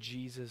give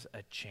Jesus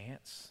a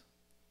chance,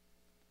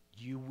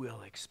 you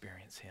will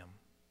experience him.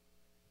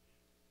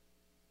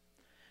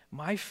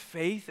 My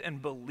faith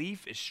and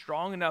belief is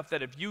strong enough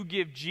that if you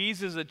give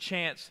Jesus a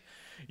chance,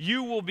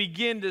 you will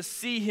begin to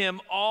see him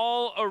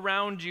all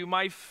around you.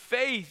 My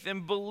faith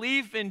and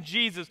belief in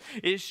Jesus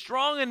is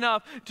strong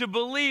enough to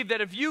believe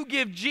that if you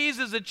give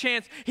Jesus a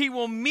chance, he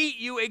will meet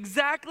you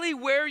exactly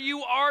where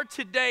you are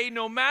today,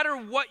 no matter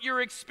what you're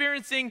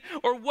experiencing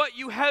or what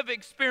you have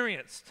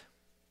experienced.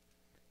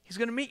 He's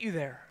going to meet you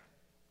there.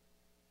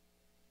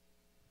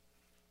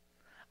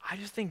 I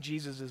just think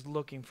Jesus is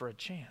looking for a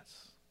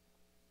chance.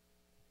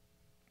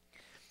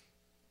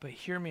 But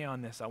hear me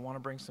on this. I want to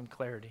bring some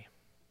clarity.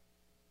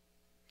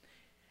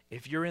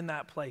 If you're in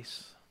that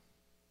place,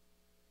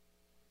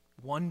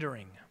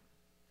 wondering,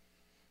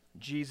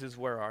 Jesus,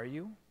 where are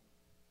you?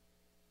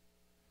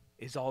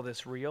 Is all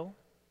this real?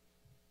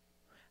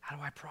 How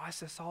do I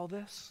process all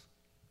this?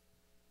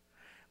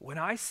 When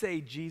I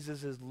say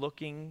Jesus is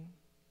looking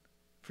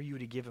for you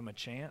to give him a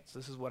chance,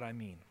 this is what I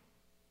mean.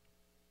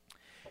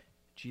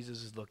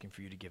 Jesus is looking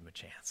for you to give him a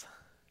chance.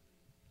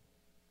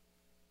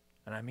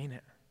 And I mean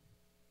it.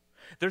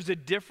 There's a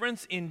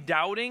difference in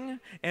doubting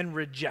and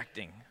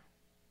rejecting.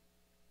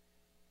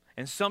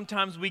 And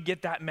sometimes we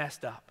get that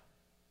messed up.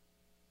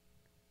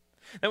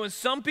 Now, when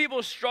some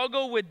people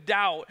struggle with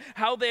doubt,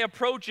 how they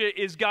approach it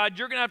is, God,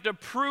 you're going to have to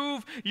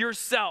prove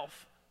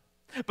yourself.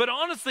 But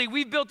honestly,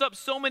 we've built up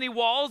so many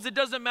walls, it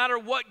doesn't matter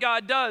what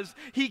God does.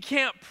 He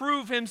can't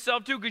prove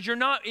himself to, because you're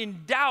not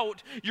in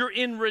doubt, you're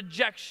in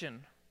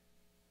rejection.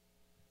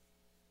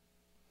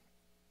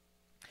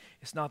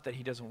 It's not that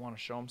he doesn't want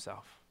to show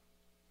himself.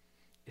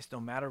 It's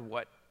no matter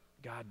what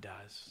God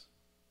does,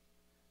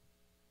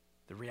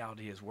 the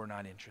reality is we're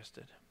not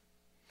interested.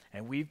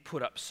 And we've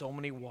put up so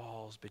many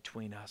walls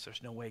between us,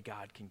 there's no way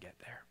God can get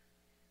there.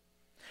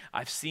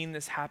 I've seen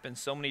this happen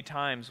so many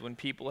times when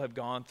people have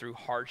gone through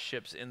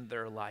hardships in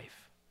their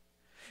life.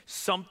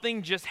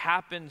 Something just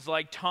happens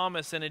like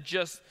Thomas, and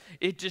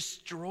it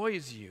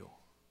destroys you.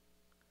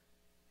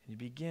 And you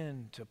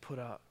begin to put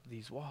up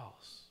these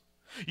walls.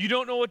 You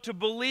don't know what to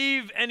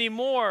believe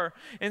anymore.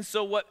 And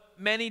so what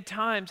many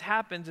times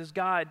happens is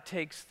God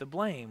takes the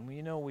blame.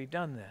 You know, we've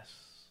done this.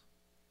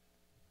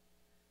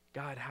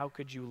 God, how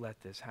could you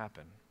let this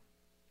happen?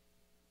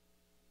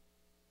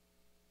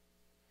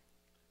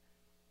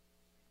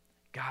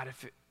 God,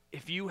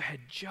 if you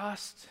had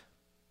just...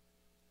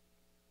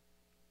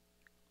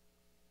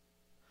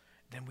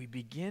 Then we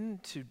begin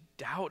to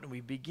doubt and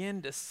we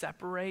begin to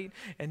separate,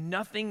 and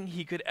nothing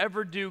he could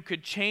ever do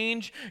could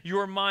change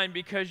your mind,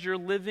 because you're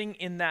living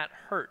in that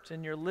hurt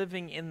and you're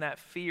living in that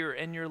fear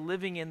and you're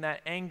living in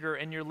that anger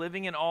and you're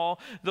living in all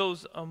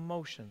those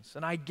emotions.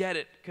 And I get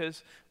it,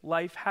 because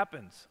life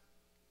happens.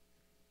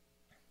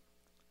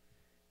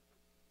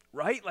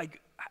 Right?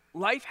 Like,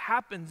 life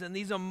happens and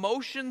these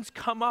emotions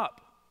come up.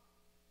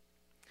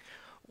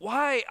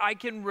 Why I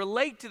can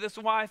relate to this,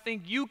 why I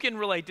think you can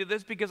relate to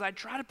this, because I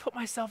try to put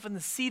myself in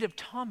the seat of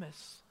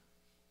Thomas.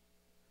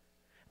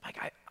 Like,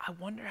 I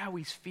wonder how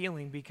he's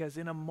feeling, because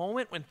in a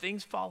moment when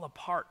things fall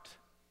apart,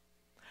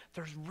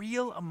 there's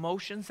real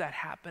emotions that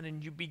happen,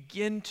 and you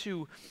begin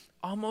to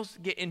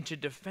almost get into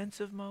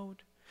defensive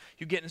mode.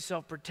 You get in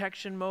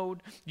self-protection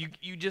mode.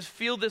 You just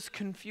feel this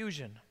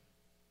confusion.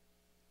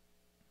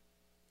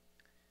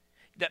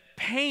 That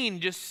pain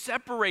just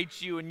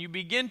separates you, and you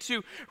begin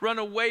to run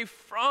away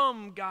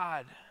from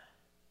God.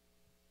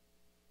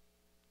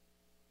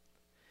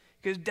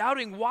 Because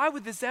doubting, why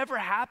would this ever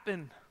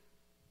happen?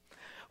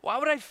 Why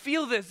would I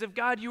feel this if,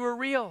 God, you were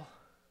real?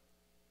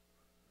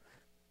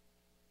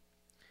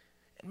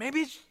 And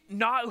maybe it's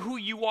not who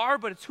you are,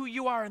 but it's who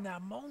you are in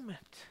that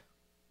moment.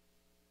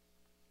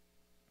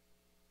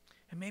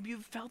 And maybe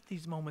you've felt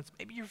these moments.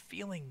 Maybe you're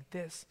feeling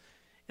this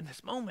in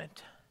this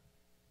moment.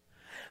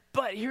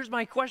 But here's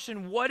my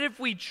question. What if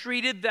we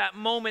treated that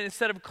moment,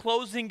 instead of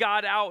closing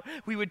God out,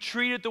 we would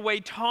treat it the way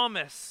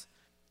Thomas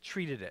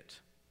treated it?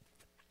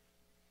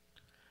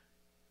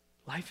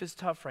 Life is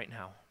tough right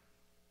now.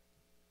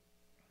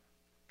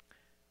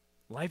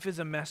 Life is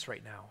a mess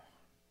right now.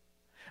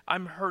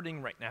 I'm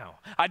hurting right now.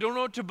 I don't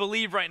know what to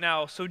believe right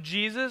now. So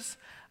Jesus,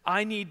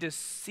 I need to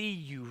see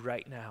you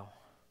right now.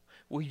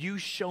 Will you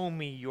show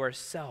me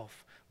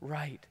yourself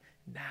right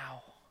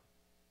now?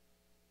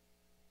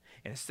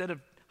 And instead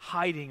of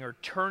hiding or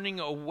turning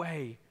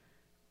away,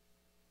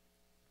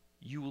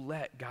 you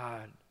let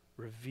God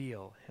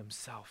reveal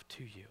himself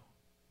to you.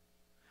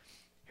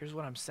 Here's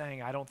what I'm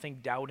saying. I don't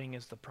think doubting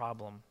is the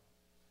problem.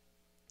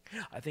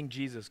 I think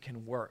Jesus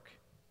can work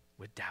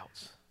with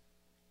doubts.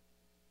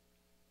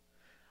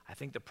 I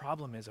think the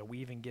problem is, are we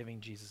even giving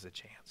Jesus a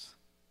chance?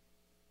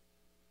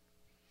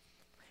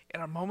 In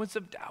our moments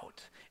of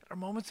doubt, in our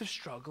moments of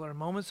struggle, our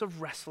moments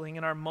of wrestling,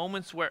 in our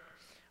moments where,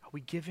 are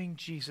we giving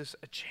Jesus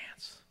a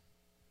chance?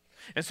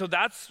 And so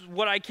that's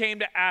what I came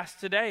to ask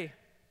today.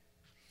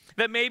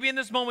 That maybe in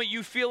this moment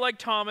you feel like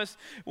Thomas,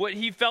 what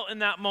he felt in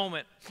that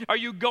moment. Are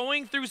you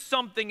going through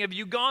something? Have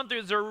you gone through?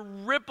 Is there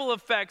ripple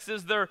effects?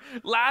 Is there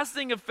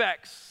lasting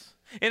effects?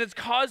 And it's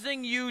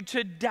causing you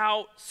to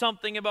doubt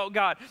something about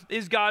God.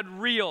 Is God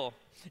real?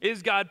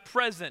 Is God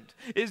present?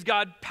 Is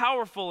God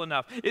powerful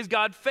enough? Is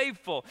God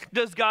faithful?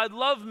 Does God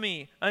love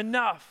me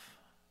enough?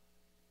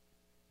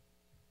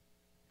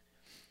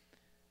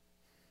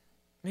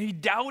 Maybe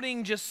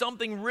doubting just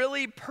something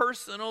really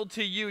personal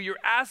to you. You're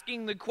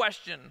asking the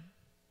question.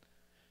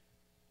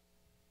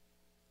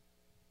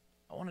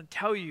 I want to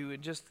tell you,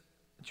 as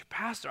your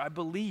pastor, I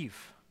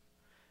believe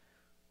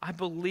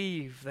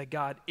that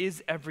God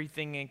is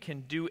everything and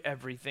can do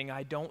everything.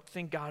 I don't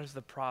think God is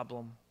the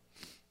problem.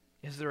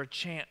 Is there a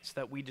chance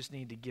that we just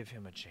need to give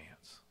him a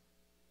chance?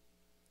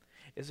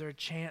 Is there a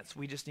chance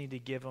we just need to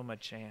give him a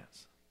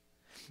chance?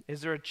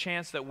 Is there a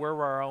chance that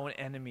we're our own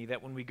enemy,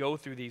 that when we go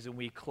through these and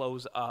we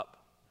close up,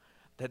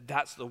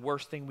 that's the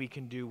worst thing we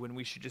can do, when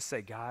we should just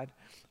say, God,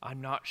 I'm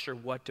not sure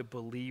what to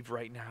believe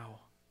right now.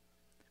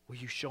 Will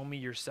you show me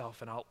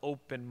yourself, and I'll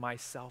open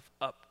myself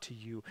up to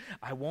you.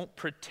 I won't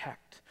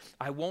protect.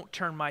 I won't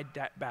turn my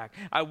back.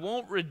 I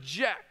won't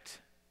reject.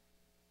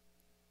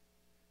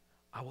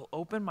 I will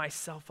open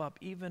myself up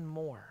even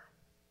more.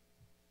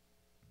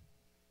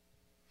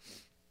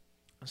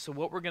 And so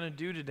what we're going to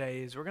do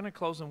today is we're going to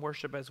close in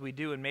worship as we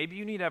do, and maybe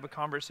you need to have a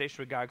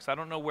conversation with God, because I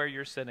don't know where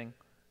you're sitting.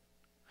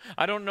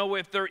 I don't know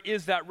if there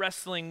is that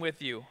wrestling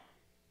with you.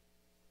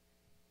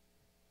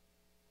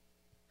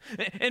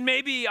 And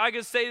maybe I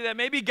could say that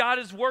maybe God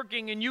is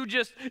working and you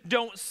just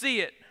don't see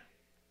it.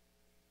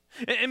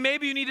 And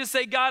maybe you need to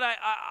say, God,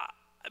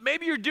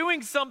 maybe you're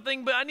doing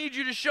something, but I need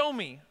you to show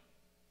me.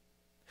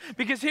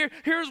 Because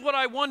here's what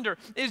I wonder.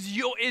 Is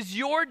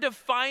your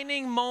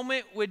defining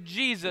moment with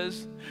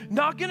Jesus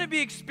not going to be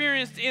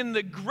experienced in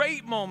the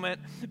great moment,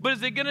 but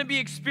is it going to be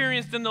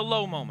experienced in the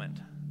low moment?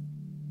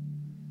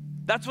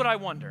 That's what I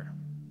wonder.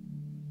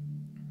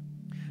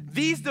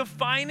 These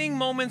defining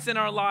moments in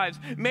our lives,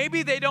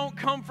 maybe they don't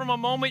come from a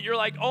moment you're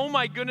like, oh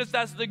my goodness,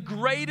 that's the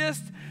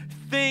greatest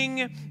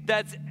thing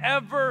that's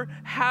ever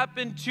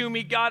happened to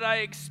me. God, I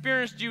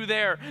experienced you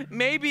there.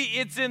 Maybe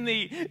it's in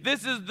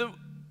this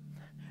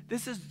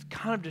is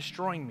kind of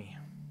destroying me.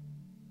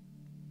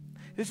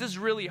 This is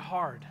really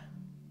hard.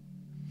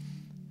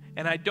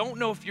 And I don't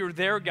know if you're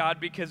there, God,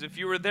 because if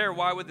you were there,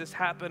 why would this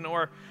happen?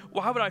 Or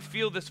why would I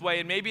feel this way?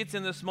 And maybe it's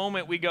in this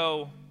moment we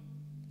go,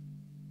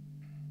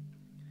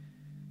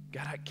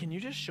 God, can you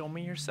just show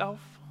me yourself?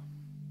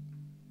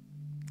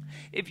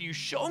 If you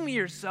show me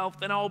yourself,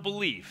 then I'll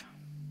believe.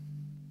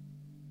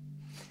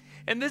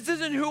 And this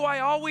isn't who I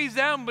always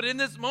am, but in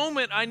this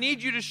moment, I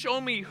need you to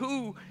show me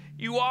who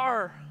you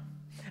are.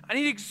 I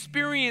need to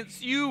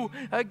experience you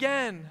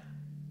again.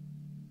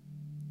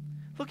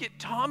 Look at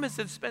Thomas,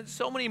 had spent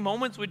so many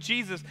moments with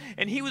Jesus,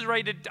 and he was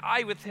ready to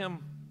die with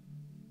him.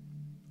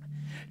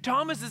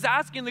 Thomas is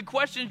asking the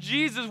question,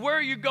 Jesus, where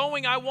are you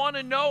going? I want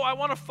to know. I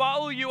want to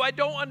follow you. I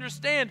don't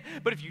understand.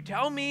 But if you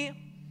tell me,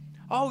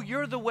 oh,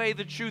 you're the way,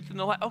 the truth, and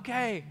the life.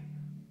 Okay.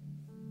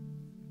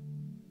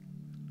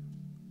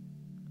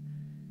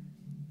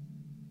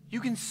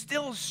 You can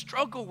still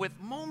struggle with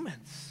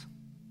moments.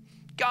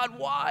 God,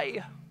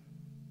 why?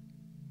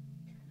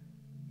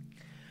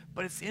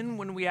 But it's in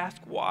when we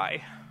ask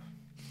why.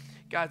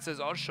 God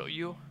says, I'll show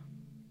you.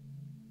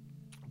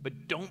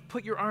 But don't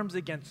put your arms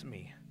against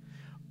me.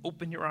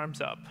 Open your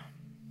arms up.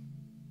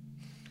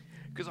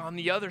 Because on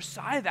the other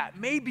side of that,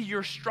 maybe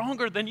you're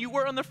stronger than you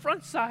were on the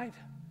front side.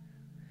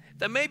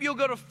 That maybe you'll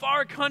go to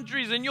far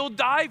countries and you'll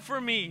die for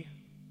me.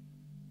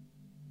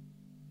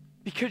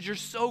 Because you're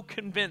so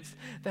convinced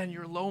that in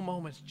your low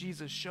moments,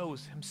 Jesus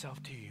shows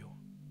himself to you.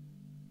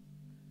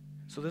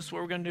 So this is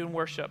what we're going to do in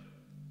worship.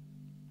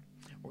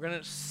 We're going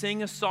to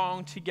sing a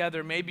song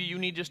together. Maybe you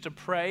need just to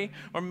pray,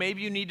 or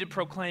maybe you need to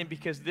proclaim,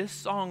 because this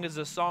song is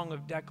a song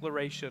of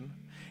declaration.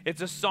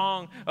 It's a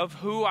song of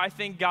who I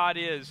think God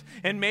is.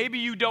 And maybe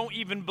you don't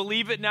even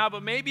believe it now,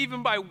 but maybe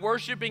even by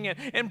worshiping it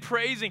and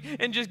praising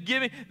and just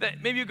giving,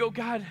 that maybe you go,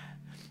 God,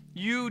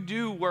 you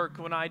do work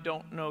when I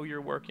don't know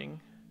you're working.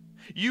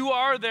 You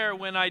are there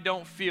when I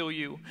don't feel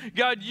you.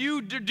 God, you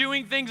are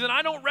doing things and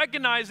I don't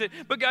recognize it.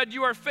 But God,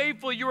 you are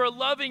faithful. You are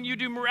loving. You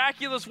do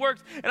miraculous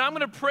works. And I'm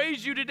going to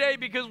praise you today,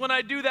 because when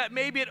I do that,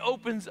 maybe it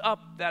opens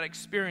up that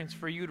experience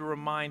for you to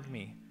remind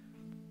me.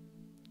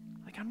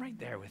 Like, I'm right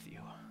there with you.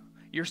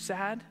 You're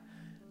sad?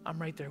 I'm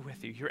right there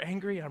with you. You're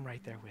angry? I'm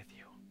right there with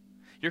you.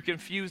 You're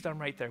confused? I'm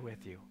right there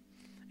with you.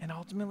 And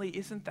ultimately,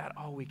 isn't that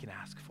all we can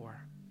ask for?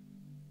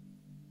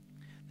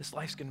 This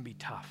life's going to be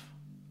tough.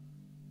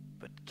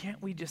 But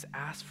can't we just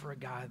ask for a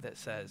God that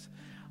says,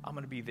 I'm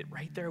going to be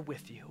right there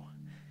with you.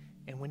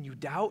 And when you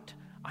doubt,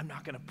 I'm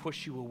not going to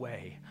push you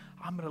away.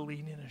 I'm going to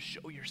lean in and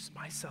show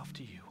myself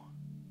to you,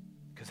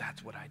 because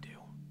that's what I do.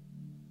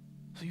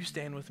 So you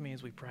stand with me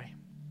as we pray.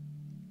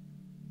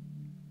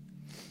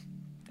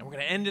 And we're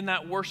going to end in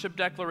that worship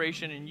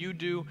declaration, and you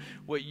do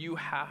what you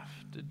have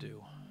to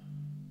do.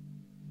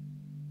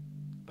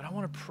 But I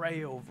want to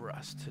pray over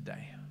us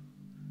today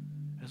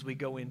as we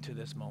go into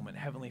this moment.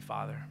 Heavenly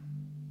Father,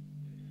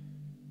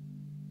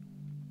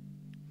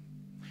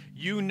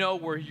 you know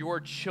where your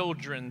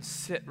children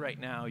sit right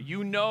now.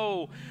 You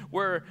know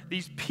where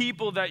these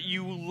people that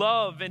you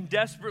love and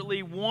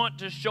desperately want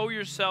to show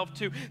yourself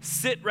to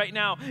sit right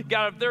now.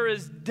 God, if there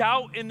is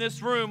doubt in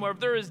this room, or if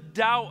there is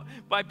doubt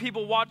by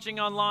people watching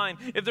online,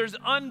 if there's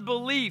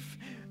unbelief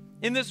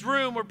in this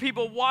room or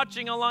people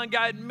watching online,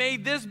 God, may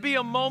this be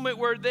a moment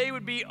where they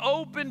would be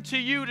open to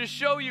you to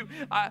show you.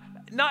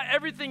 Not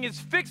everything is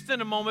fixed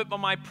in a moment, but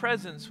my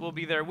presence will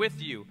be there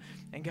with you.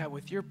 And God,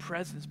 with your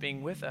presence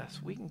being with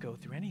us, we can go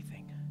through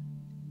anything.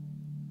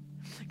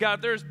 God,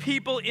 if there's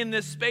people in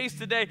this space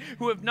today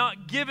who have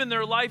not given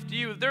their life to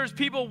you, if there's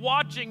people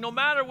watching, no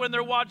matter when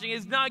they're watching,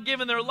 is not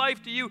given their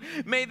life to you,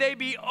 may they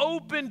be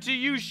open to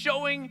you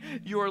showing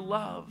your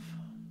love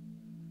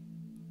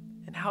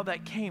and how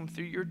that came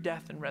through your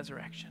death and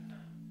resurrection.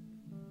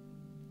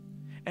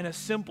 And a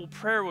simple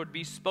prayer would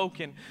be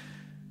spoken.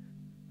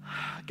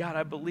 God,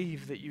 I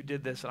believe that you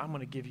did this, and I'm going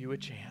to give you a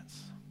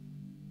chance.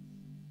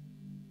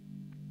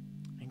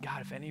 And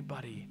God, if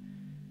anybody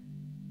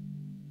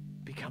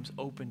becomes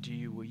open to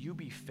you, will you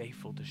be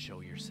faithful to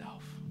show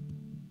yourself?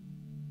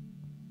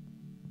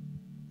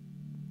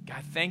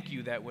 God, thank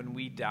you that when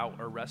we doubt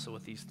or wrestle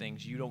with these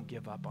things, you don't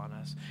give up on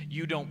us.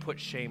 You don't put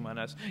shame on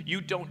us.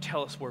 You don't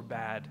tell us we're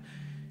bad.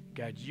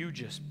 God, you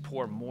just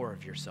pour more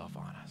of yourself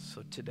on us.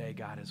 So today,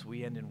 God, as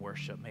we end in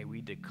worship, may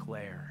we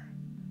declare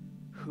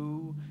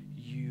who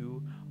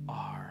you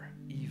are,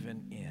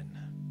 even in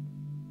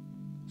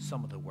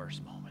some of the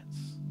worst moments.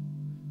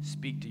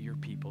 Speak to your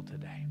people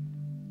today.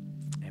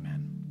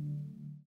 Amen.